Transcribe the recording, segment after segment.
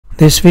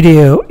This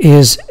video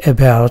is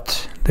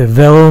about the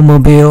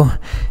Velomobile.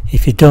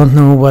 If you don't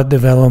know what the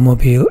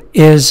Velomobile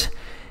is,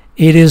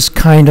 it is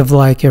kind of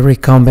like a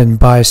recumbent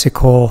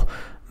bicycle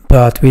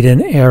but with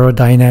an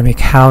aerodynamic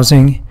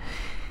housing.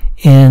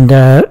 And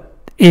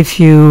if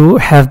you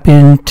have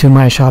been to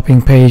my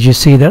shopping page, you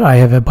see that I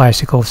have a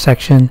bicycle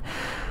section.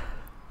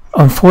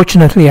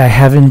 Unfortunately, I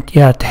haven't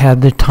yet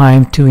had the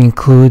time to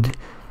include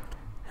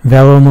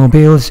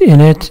Velomobiles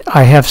in it.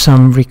 I have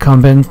some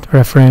recumbent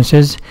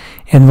references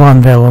and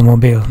one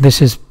Velomobile.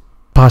 This is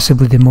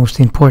possibly the most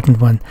important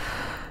one.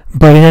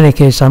 But in any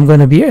case, I'm going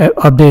to be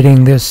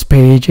updating this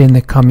page in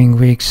the coming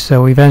weeks.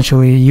 So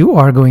eventually you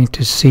are going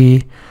to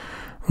see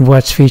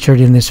what's featured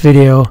in this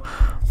video.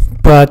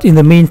 But in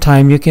the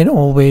meantime, you can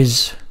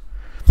always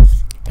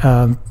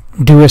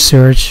do a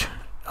search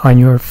on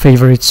your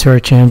favorite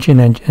search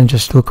engine and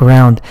just look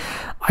around.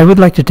 I would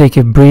like to take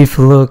a brief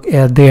look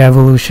at the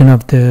evolution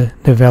of the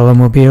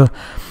Velomobile.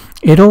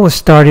 It all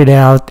started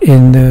out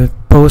in the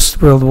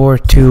post-World War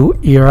II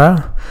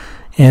era,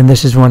 and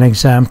this is one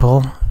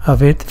example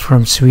of it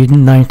from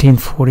Sweden,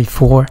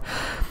 1944.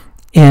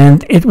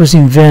 And it was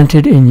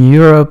invented in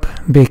Europe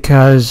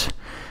because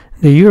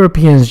the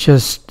Europeans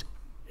just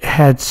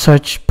had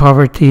such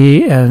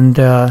poverty and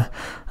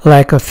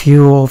lack of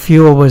fuel.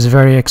 Fuel was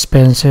very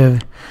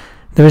expensive.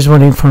 There is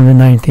one in from the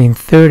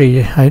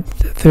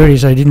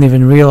 1930s. I didn't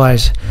even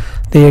realize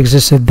they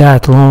existed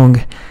that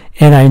long.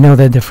 And I know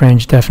that the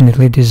French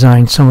definitely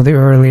designed some of the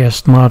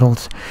earliest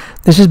models.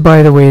 This is,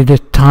 by the way, the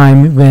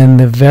time when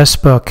the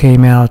Vespa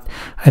came out.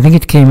 I think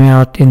it came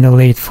out in the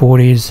late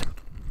 40s.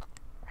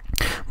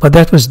 But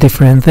that was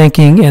different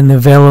thinking, and the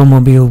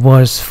Velomobile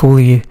was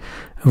fully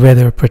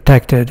weather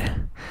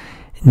protected.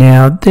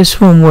 Now,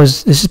 this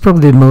is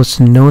probably the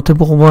most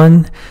notable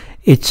one.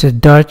 It's a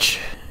Dutch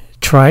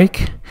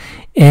trike,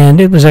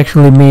 and it was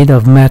actually made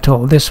of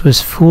metal. This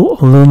was full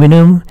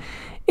aluminum,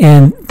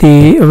 and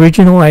the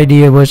original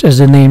idea was, as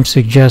the name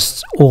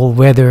suggests, all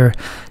weather.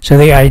 So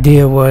the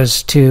idea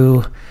was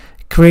to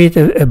create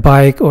a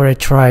bike or a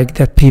trike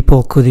that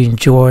people could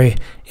enjoy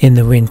in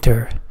the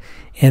winter.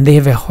 And they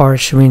have a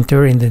harsh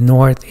winter in the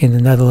north, in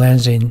the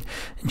Netherlands, in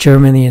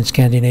Germany and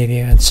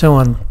Scandinavia, and so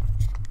on.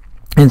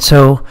 And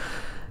so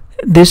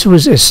this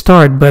was a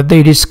start, but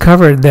they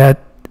discovered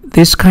that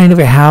this kind of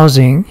a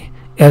housing,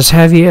 as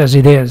heavy as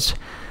it is,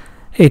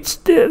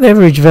 the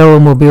average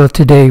Velomobile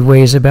today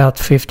weighs about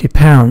 50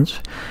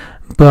 pounds,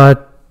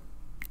 but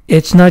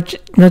it's not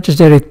just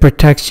that it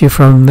protects you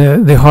from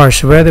the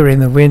harsh weather in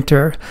the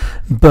winter,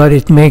 but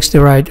it makes the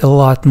ride a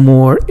lot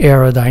more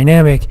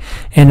aerodynamic.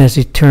 And as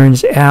it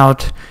turns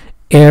out,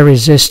 air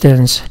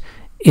resistance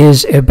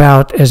is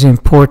about as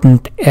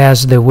important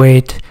as the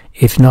weight,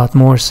 if not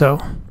more so.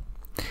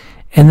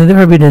 And then there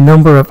have been a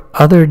number of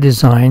other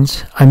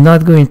designs. I'm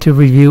not going to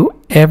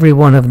review every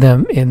one of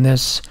them in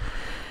this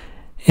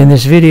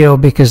video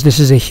because this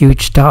is a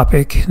huge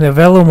topic. The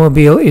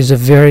Velomobile is a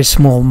very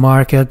small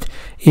market.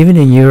 Even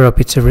in Europe,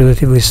 it's a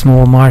relatively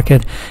small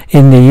market.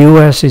 In the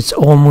US, it's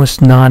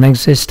almost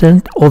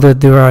non-existent, although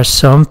there are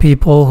some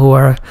people who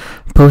are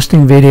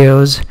posting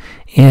videos,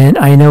 and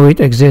I know it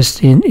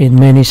exists in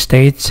many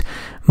states,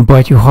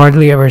 but you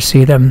hardly ever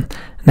see them.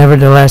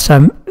 Nevertheless,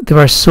 there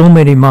are so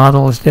many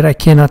models that I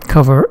cannot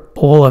cover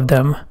all of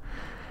them.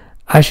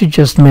 I should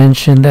just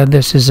mention that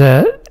this is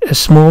a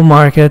small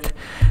market.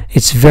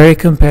 It's very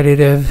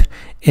competitive,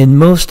 and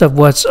most of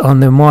what's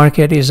on the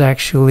market is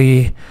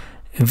actually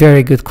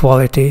very good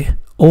quality.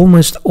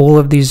 Almost all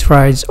of these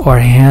rides are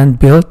hand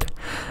built.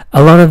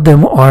 A lot of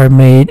them are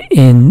made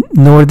in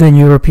Northern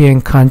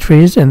European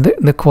countries, and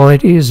the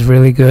quality is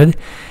really good.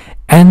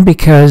 And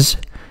because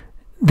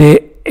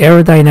the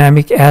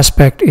aerodynamic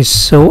aspect is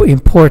so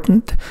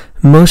important,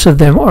 most of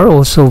them are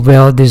also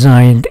well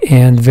designed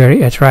and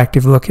very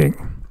attractive looking.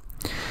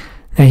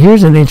 Now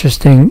here's an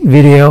interesting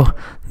video.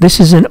 This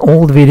is an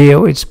old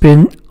video. It's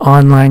been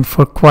online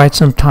for quite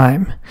some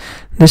time.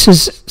 This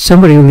is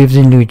somebody who lives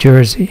in New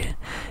Jersey,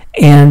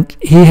 and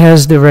he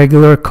has the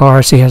regular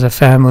cars. He has a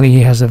family,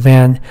 he has a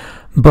van,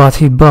 but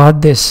he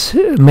bought this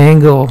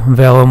Mango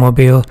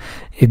Velomobile,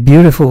 a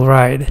beautiful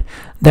ride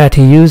that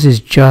he uses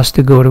just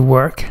to go to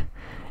work.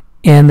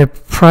 And the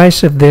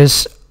price of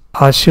this,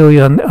 I'll show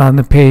you on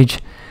the page,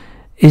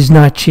 is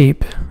not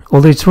cheap,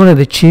 although it's one of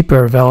the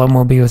cheaper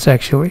Velomobiles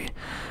actually.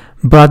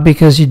 But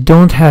because you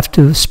don't have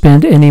to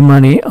spend any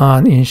money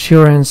on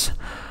insurance,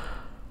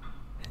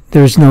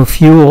 there's no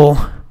fuel,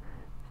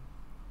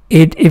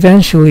 it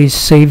eventually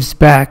saves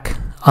back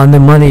on the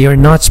money you're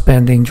not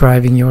spending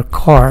driving your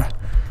car.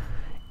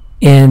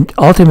 And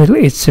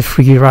ultimately, it's a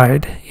free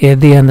ride at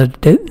the end of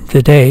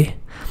the day.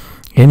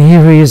 And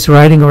here he is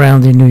riding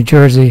around in New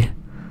Jersey,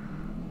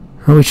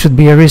 which would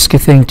be a risky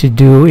thing to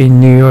do in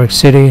New York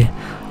City.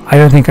 I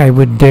don't think I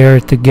would dare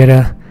to get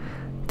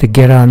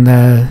on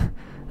the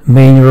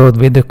main road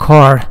with the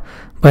car,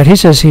 but he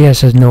says he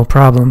has no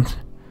problems.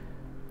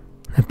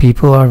 The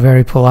people are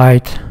very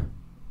polite.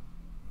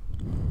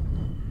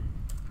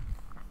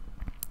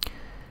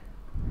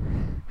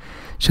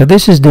 So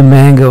this is the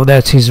Mango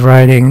that he's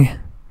riding.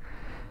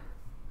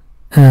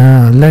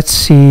 Let's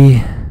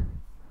see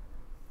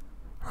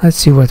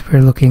what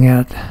we're looking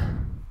at.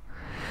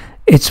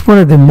 It's one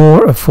of the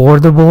more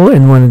affordable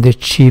and one of the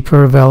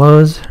cheaper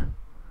Velos.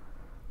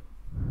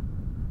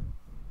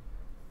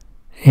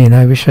 And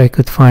I wish I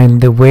could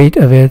find the weight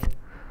of it.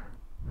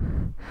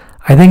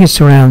 I think it's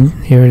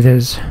around, here it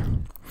is.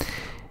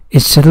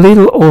 It's a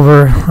little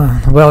over,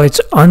 well,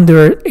 it's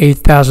under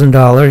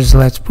 $8,000,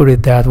 let's put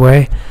it that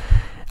way.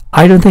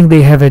 I don't think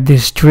they have a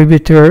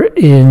distributor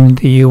in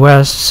the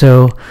US,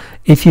 so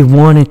if you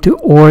wanted to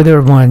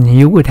order one,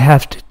 you would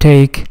have to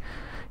pay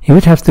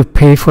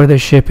for the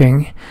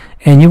shipping,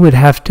 and you would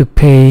have to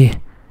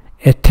pay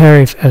a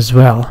tariff as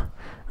well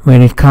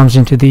when it comes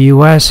into the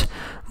US,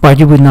 but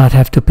you would not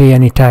have to pay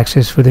any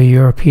taxes for the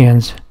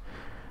Europeans.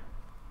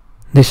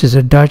 This is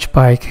a Dutch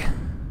bike.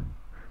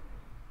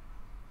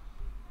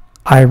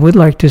 I would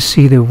like to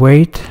see the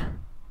weight,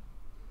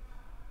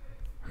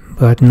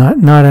 but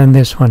not on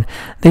this one.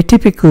 They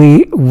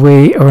typically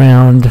weigh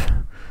around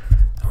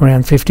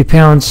 50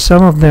 pounds.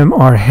 Some of them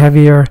are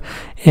heavier,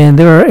 and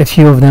there are a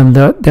few of them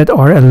that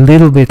are a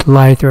little bit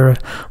lighter,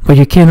 but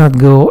you cannot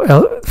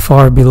go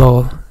far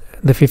below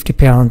the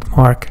 50-pound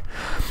mark.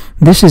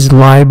 This is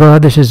Leiba.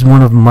 This is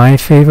one of my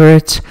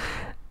favorites.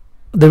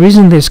 The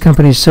reason this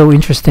company is so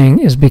interesting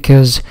is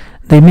because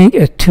they make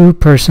a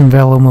two-person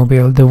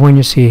Velomobile, the one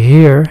you see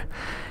here,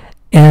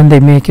 and they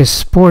make a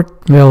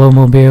sport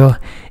Velomobile,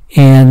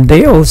 and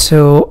they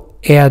also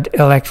add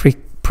electric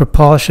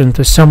propulsion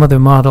to some of the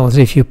models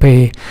if you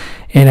pay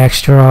an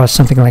extra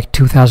something like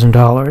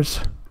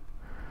 $2,000.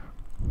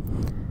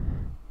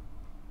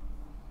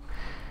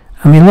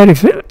 I mean,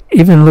 let's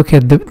even look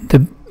at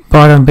the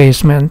bottom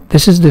basement.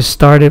 This is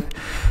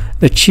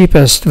the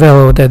cheapest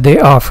Velo that they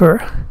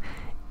offer,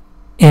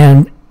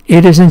 and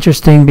it is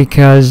interesting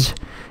because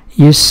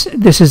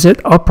this is an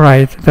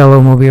upright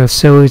Velomobile,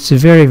 so it's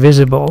very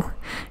visible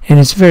and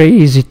it's very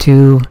easy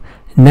to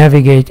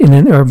navigate in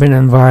an urban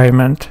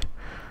environment.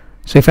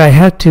 So if I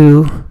had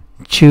to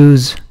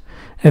choose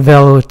a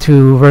Velo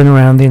to run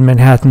around in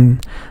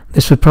Manhattan,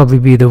 this would probably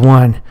be the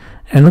one.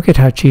 And look at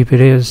how cheap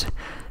it is.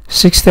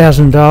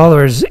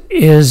 $6,000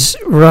 is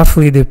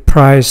roughly the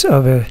price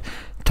of a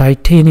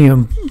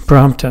titanium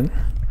Brompton,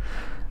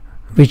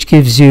 which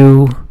gives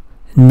you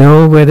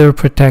no weather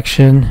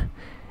protection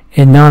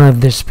and none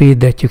of the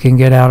speed that you can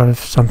get out of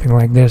something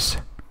like this.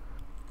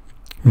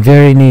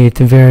 Very neat,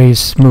 very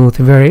smooth,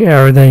 very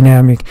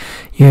aerodynamic.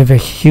 You have a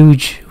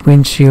huge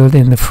windshield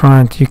in the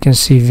front. You can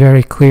see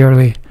very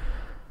clearly.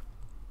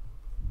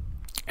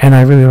 And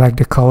I really like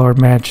the color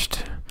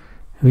matched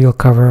wheel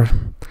cover.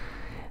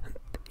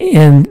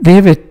 And they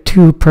have a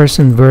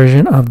two-person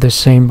version of the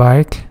same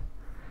bike.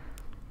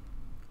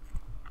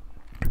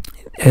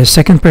 A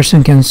second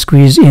person can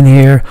squeeze in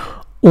here,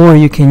 or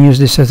you can use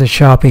this as a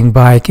shopping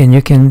bike, and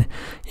you can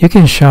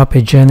shop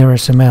a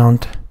generous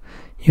amount.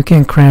 You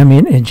can cram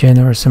in a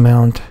generous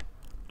amount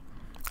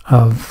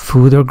of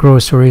food or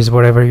groceries,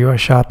 whatever you are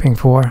shopping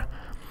for.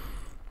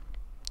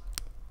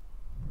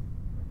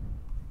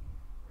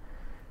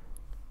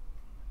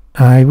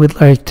 I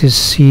would like to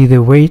see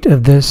the weight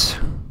of this.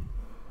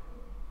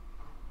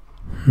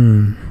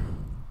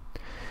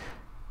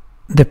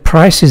 The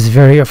price is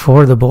very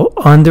affordable,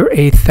 under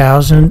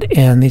 $8,000,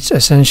 and it's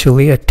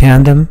essentially a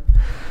tandem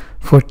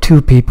for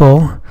two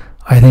people.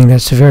 I think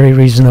that's very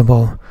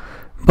reasonable.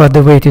 But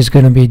the weight is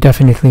going to be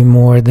definitely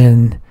more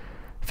than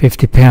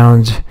 50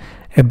 pounds.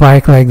 A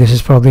bike like this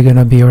is probably going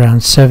to be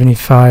around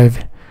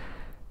 75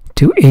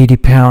 to 80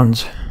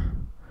 pounds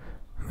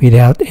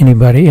without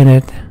anybody in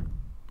it.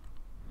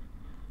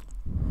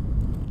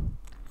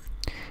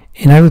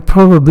 And I would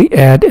probably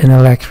add an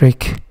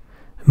electric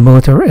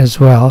motor as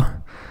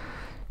well.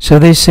 So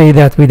they say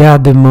that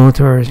without the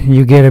motor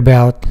you get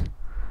about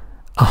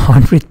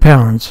 100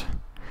 pounds.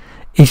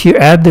 If you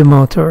add the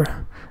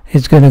motor,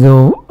 it's going to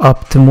go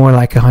up to more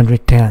like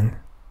 110.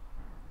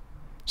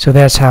 So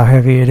that's how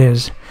heavy it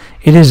is.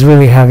 It is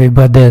really heavy,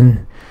 but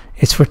then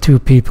it's for two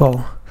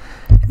people.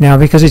 Now,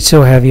 because it's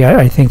so heavy,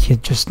 I think you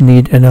just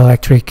need an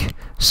electric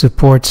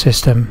support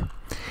system.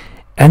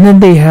 And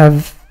then they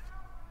have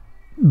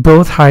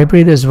both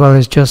hybrid as well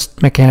as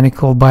just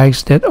mechanical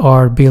bikes that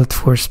are built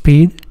for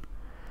speed.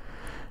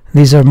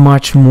 These are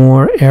much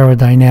more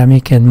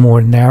aerodynamic and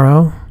more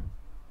narrow.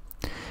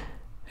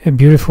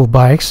 Beautiful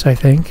bikes, I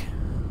think.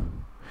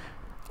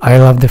 I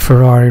love the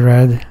Ferrari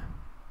red.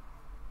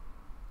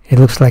 It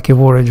looks like a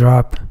water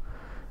drop.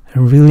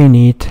 Really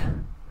neat.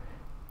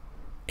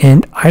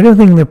 And I don't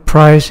think the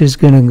price is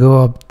going to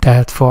go up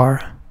that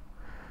far.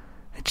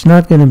 It's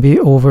not going to be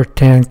over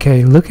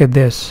 10K. Look at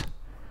this.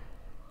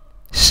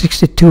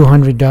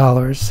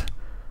 $6,200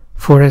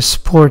 for a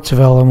sports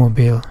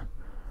Velomobile.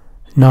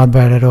 Not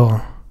bad at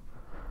all.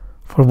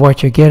 For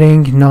what you're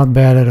getting, not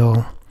bad at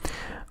all.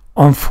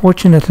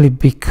 Unfortunately,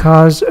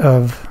 because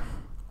of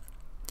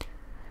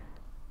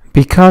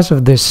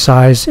this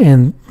size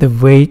and the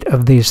weight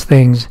of these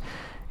things,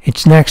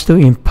 it's next to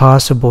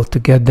impossible to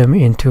get them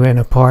into an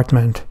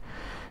apartment.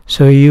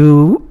 So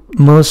you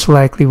most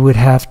likely would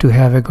have to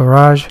have a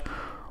garage,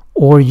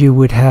 or you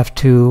would have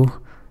to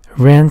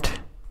rent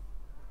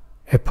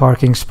a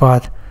parking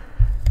spot.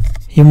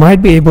 You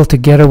might be able to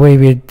get away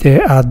with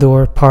the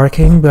outdoor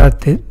parking,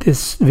 but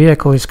this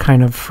vehicle is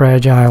kind of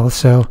fragile,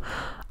 so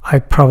I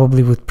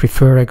probably would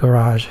prefer a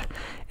garage.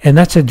 And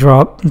that's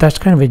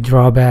kind of a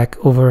drawback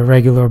over a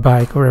regular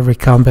bike or a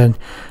recumbent,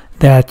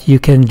 that you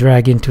can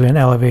drag into an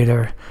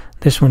elevator.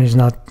 This one is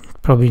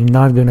probably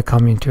not going to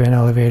come into an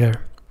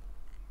elevator.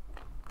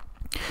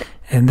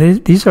 And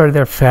these are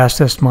their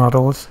fastest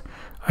models.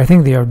 I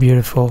think they are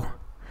beautiful.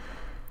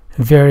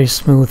 Very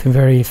smooth,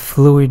 very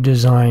fluid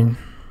design.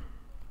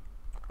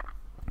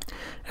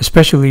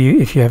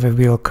 Especially if you have a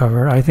wheel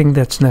cover. I think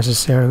that's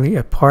necessarily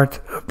a part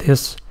of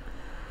this.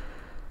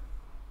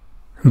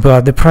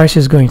 But the price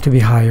is going to be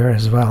higher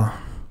as well.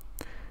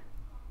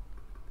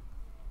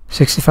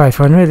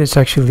 $6,500 is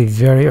actually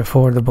very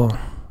affordable.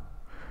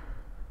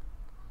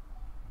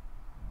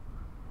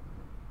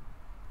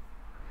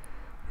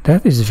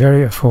 That is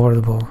very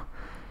affordable.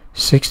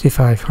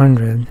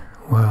 $6,500.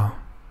 Wow.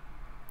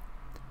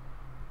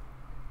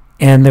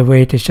 And the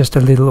weight is just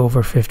a little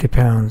over 50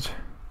 pounds.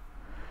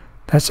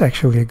 That's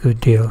actually a good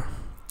deal.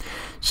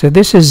 So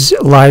this is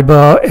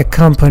Leiba, a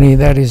company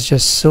that is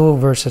just so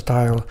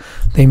versatile.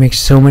 They make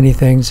so many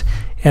things,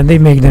 and they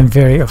make them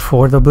very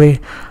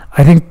affordably.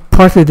 I think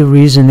partly the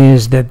reason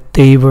is that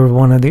they were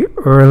one of the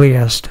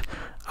earliest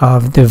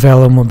of the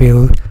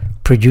Velomobile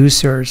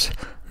producers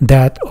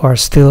that are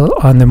still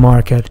on the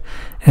market,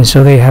 and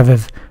so they have a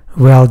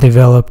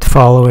well-developed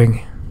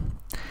following.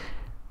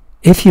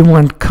 If you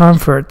want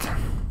comfort,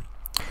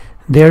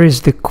 there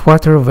is the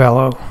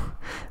Quatrevelo.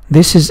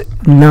 This is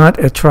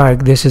not a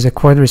trike, this is a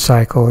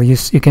quadricycle.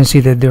 You can see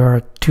that there are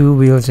 2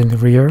 wheels in the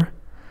rear.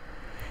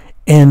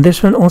 And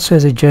this one also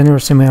has a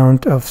generous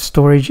amount of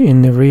storage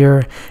in the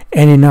rear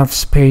and enough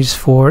space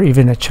for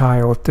even a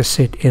child to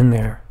sit in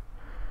there.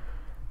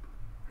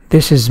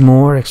 This is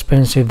more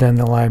expensive than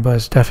the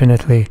Leibas,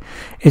 definitely.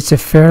 It's a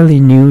fairly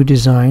new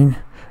design.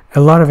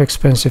 A lot of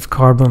expensive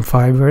carbon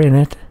fiber in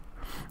it.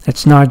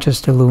 It's not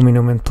just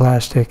aluminum and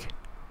plastic.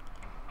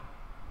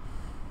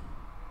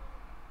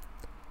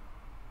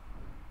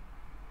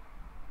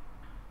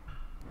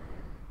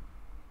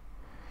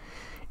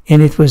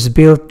 And it was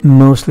built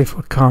mostly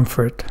for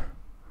comfort.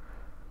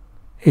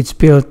 It's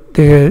built,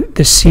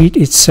 the seat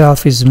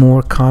itself is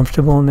more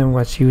comfortable than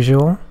what's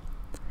usual.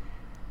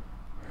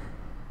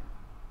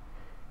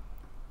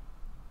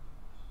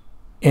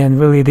 And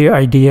really the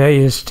idea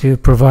is to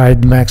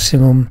provide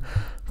maximum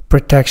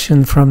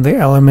protection from the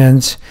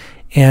elements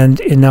and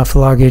enough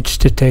luggage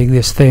to take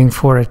this thing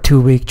for a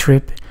 2-week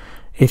trip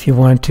if you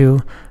want to.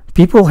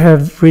 People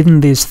have ridden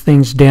these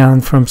things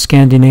down from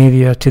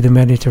Scandinavia to the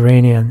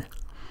Mediterranean.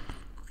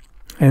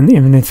 And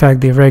even in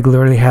fact, they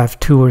regularly have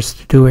tours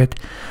to do it.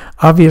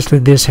 Obviously,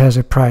 this has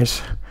a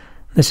price.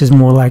 This is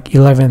more like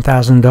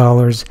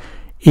 $11,000,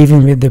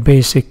 even with the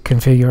basic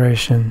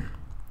configuration.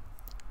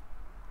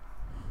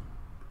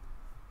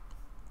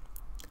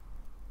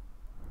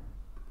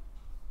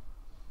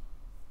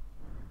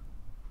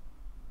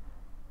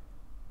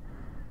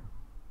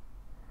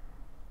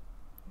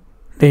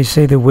 They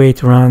say the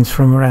weight runs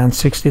from around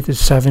 60 to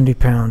 70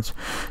 pounds.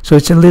 So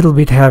it's a little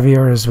bit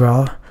heavier as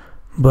well,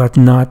 but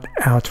not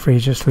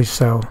outrageously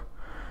so.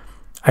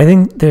 I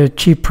think the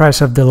cheap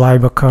price of the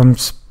Leiba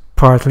comes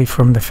partly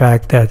from the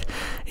fact that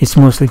it's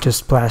mostly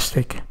just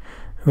plastic,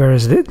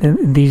 whereas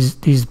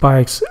these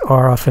bikes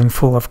are often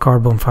full of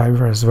carbon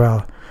fiber as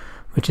well,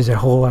 which is a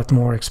whole lot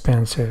more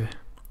expensive.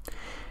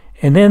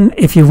 And then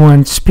if you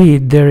want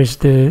speed, there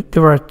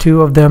are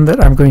 2 of them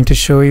that I'm going to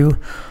show you.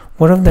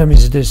 One of them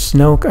is the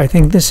Snoek. I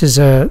think this is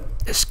a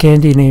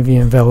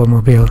Scandinavian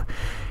Velomobile.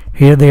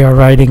 Here they are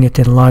riding it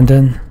in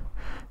London.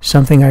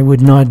 Something I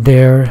would not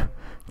dare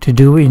to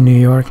do in New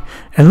York.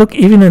 And look,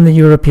 even in the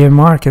European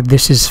market,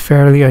 this is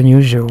fairly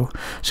unusual.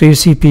 So you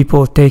see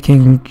people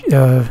taking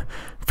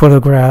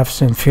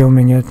photographs and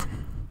filming it.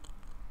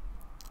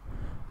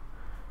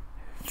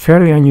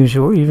 Fairly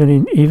unusual,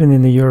 even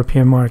in the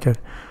European market.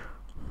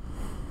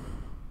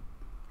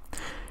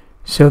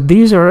 So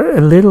these are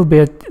a little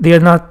bit, they are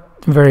not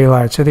very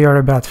light, so they are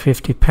about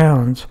 50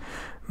 pounds.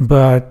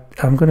 But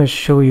I'm going to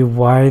show you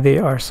why they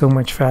are so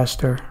much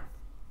faster.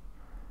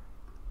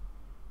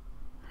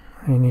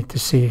 I need to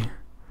see.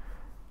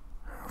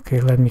 Okay,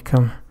 let me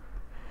come.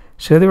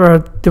 So there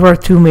are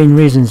 2 main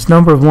reasons.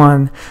 Number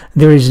 1,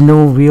 there is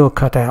no wheel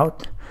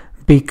cutout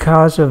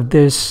because of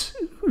this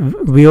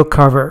wheel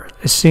cover.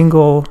 A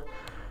single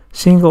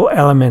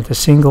element, a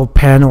single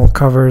panel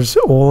covers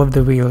all of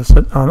the wheels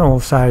on all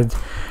sides.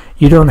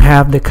 You don't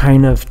have the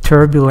kind of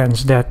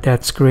turbulence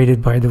that's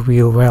created by the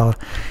wheel well,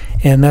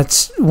 and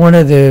that's one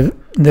of the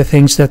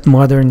things that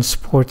modern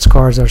sports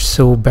cars are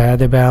so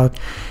bad about.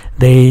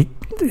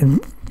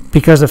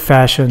 Because of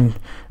fashion,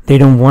 they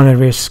don't want to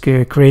risk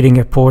creating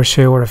a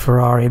Porsche or a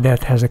Ferrari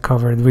that has a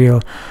covered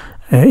wheel.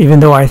 Even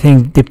though I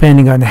think,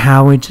 depending on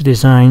how it's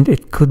designed,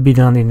 it could be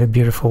done in a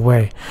beautiful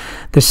way.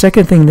 The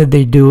second thing that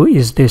they do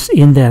is this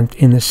indent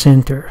in the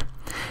center.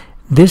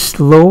 This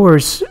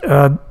lowers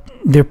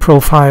the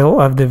profile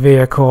of the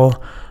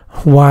vehicle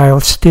while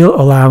still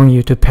allowing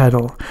you to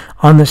pedal.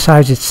 On the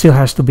sides it still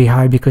has to be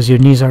high because your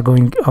knees are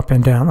going up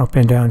and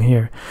down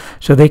here.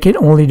 So they can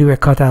only do a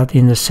cutout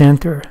in the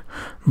center.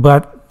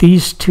 But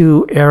these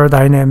two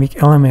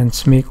aerodynamic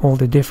elements make all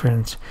the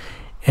difference.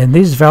 And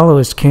these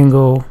Velos can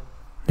go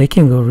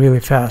really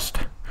fast.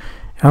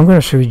 I'm going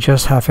to show you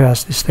just how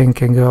fast this thing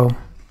can go.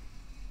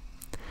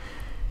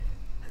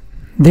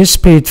 This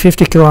speed,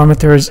 50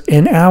 kilometers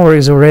an hour,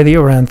 is already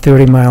around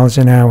 30 miles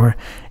an hour.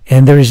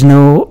 And there is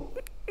no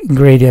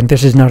gradient.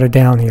 This is not a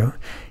downhill.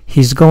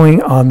 He's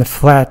going on the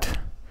flat.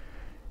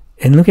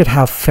 And look at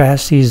how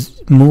fast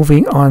he's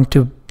moving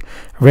onto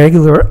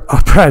regular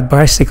upright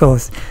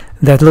bicycles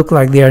that look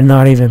like they are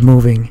not even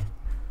moving.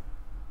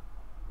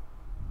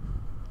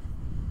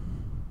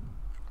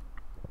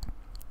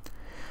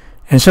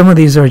 And some of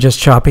these are just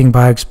chopping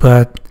bikes,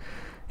 but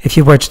if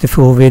you watch the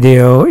full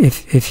video,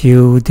 if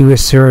you do a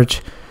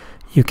search,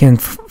 you can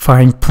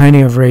find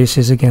plenty of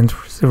races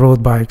against the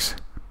road bikes.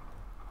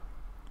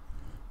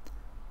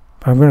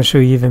 But I'm going to show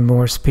you even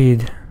more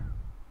speed.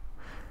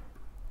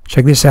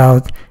 Check this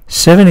out.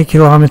 70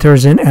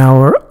 kilometers an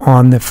hour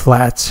on the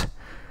flats.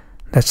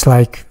 That's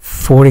like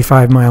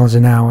 45 miles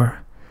an hour.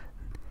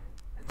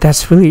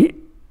 That's really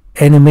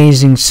an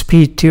amazing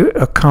speed to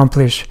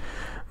accomplish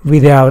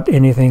without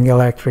anything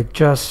electric,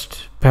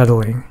 just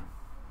pedaling.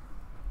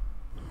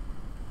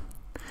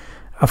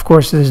 Of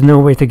course, there's no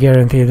way to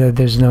guarantee that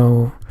there's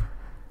no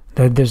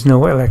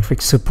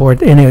electric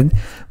support in it,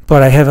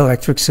 but I have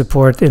electric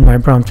support in my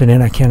Brompton,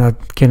 and I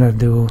cannot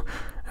do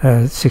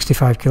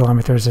 65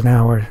 kilometers an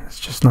hour. It's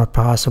just not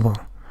possible.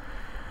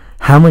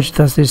 How much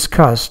does this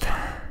cost?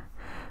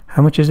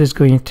 How much is this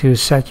going to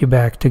set you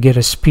back to get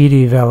a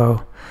speedy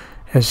Velo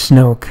as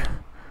Snoek?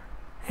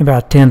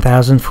 About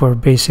 10,000 for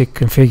basic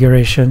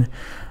configuration.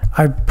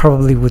 I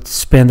probably would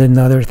spend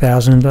another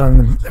 1,000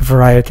 on a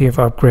variety of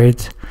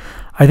upgrades.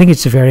 I think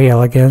it's very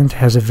elegant,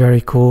 has a very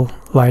cool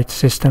light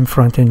system,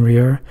 front and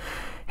rear,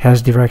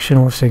 has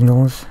directional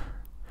signals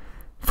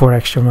for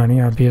extra money,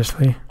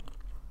 obviously.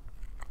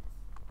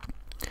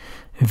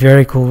 A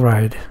very cool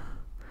ride,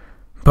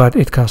 but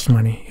it costs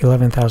money,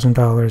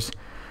 $11,000.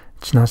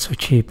 It's not so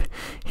cheap.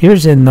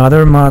 Here's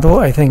another model.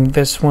 I think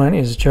this one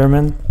is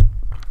German.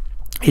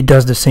 It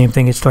does the same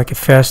thing. It's like a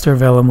faster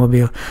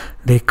Velomobile.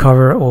 They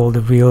cover all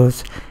the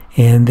wheels,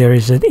 and there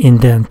is an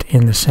indent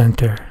in the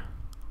center.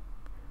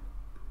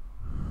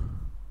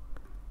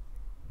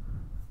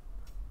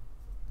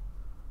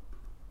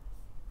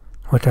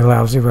 What a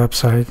lousy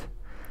website.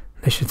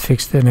 They should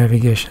fix the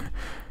navigation.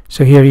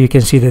 So here you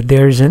can see that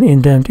there is an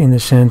indent in the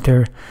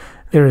center.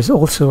 There is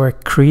also a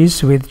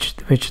crease which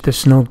the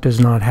Snoek does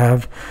not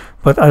have,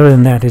 but other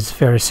than that it's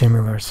very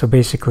similar. So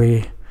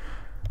basically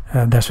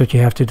that's what you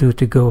have to do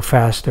to go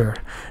faster.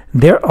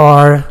 There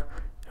are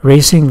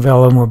racing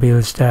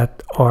Velomobiles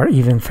that are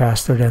even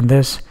faster than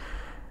this.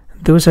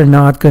 Those are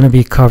not going to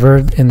be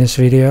covered in this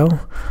video,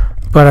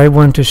 but I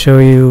want to show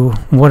you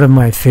one of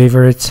my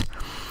favorites.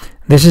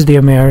 This is the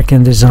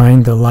American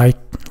design, the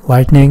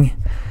Lightning.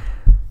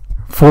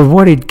 For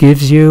what it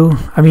gives you,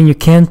 I mean, you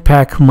can't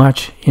pack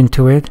much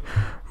into it,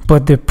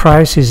 but the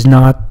price is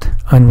not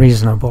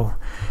unreasonable.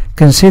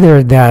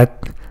 Consider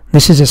that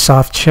this is a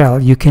soft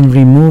shell. You can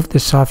remove the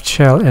soft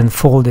shell and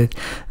fold it.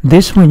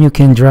 This one you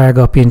can drag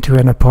up into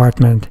an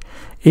apartment,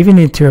 even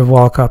into a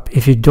walk-up.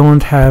 If you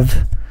don't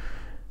have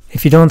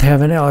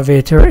an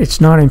elevator,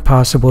 it's not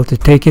impossible to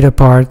take it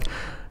apart,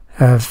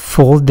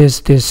 fold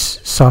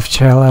this soft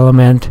shell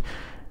element.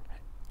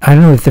 I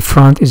don't know if the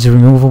front is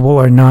removable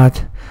or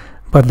not,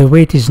 but the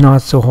weight is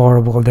not so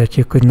horrible that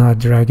you could not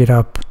drag it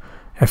up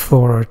a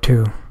floor or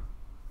two.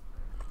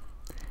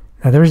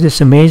 Now there's this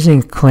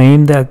amazing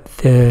claim that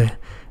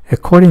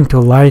according to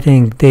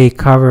Lighting, they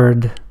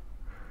covered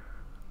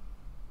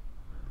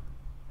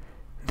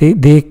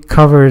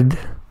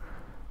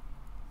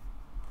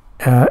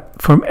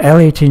from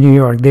LA to New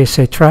York. They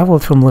say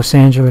traveled from Los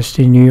Angeles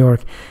to New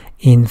York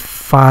in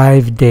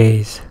 5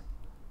 days.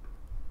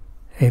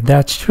 If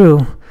that's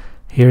true,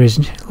 here is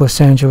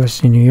Los Angeles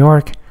to New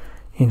York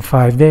in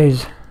 5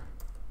 days.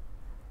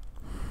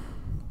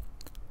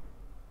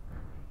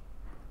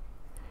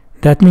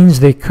 That means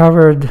they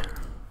covered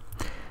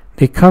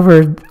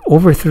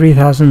over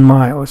 3,000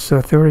 miles,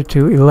 so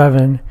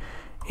 3211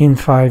 in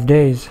 5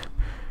 days.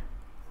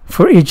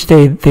 For each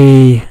day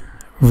they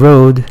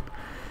rode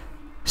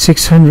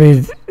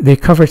they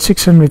covered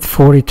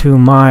 642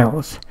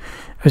 miles,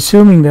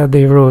 assuming that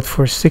they rode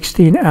for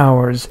 16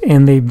 hours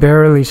and they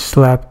barely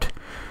slept,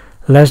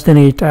 less than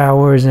 8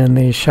 hours, and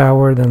they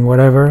showered and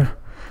whatever.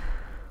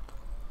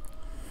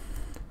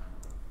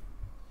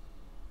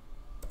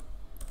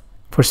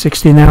 For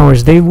 16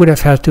 hours, they would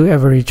have had to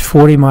average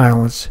 40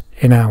 miles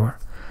an hour,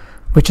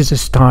 which is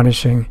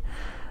astonishing.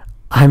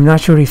 I'm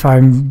not sure if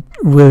I'm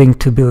willing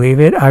to believe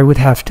it. I would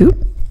have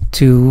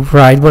to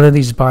ride one of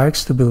these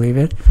bikes to believe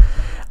it.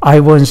 I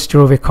once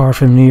drove a car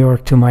from New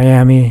York to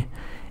Miami,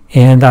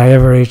 and I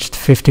averaged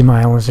 50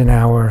 miles an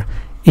hour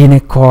in a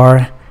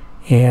car,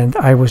 and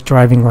I was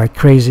driving like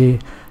crazy,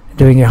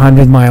 doing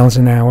 100 miles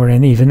an hour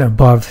and even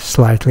above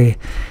slightly.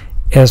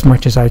 as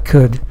much as I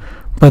could.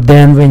 But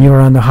then when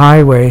you're on the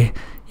highway,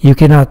 you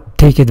cannot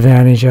take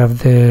advantage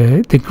of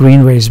the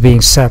greenways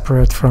being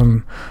separate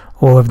from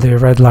all of the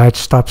red lights,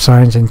 stop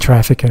signs, and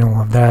traffic and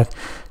all of that.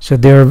 So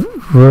there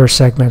were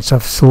segments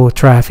of slow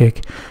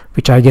traffic,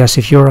 which I guess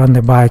if you're on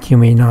the bike, you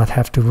may not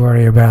have to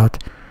worry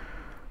about.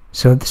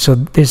 So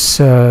this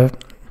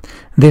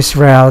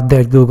route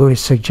that Google is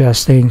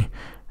suggesting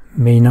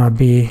may not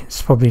be,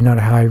 it's probably not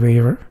a highway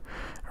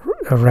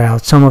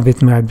route. Some of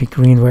it might be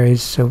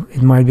greenways, so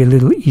it might be a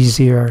little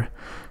easier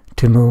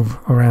to move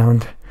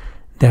around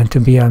than to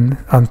be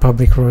on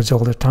public roads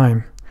all the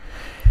time.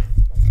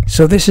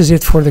 So this is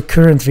it for the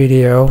current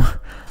video.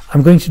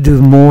 I'm going to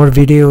do more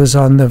videos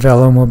on the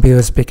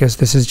Velomobiles because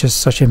this is just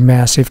such a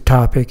massive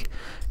topic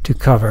to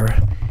cover,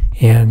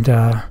 and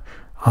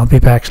I'll be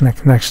back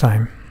next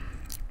time.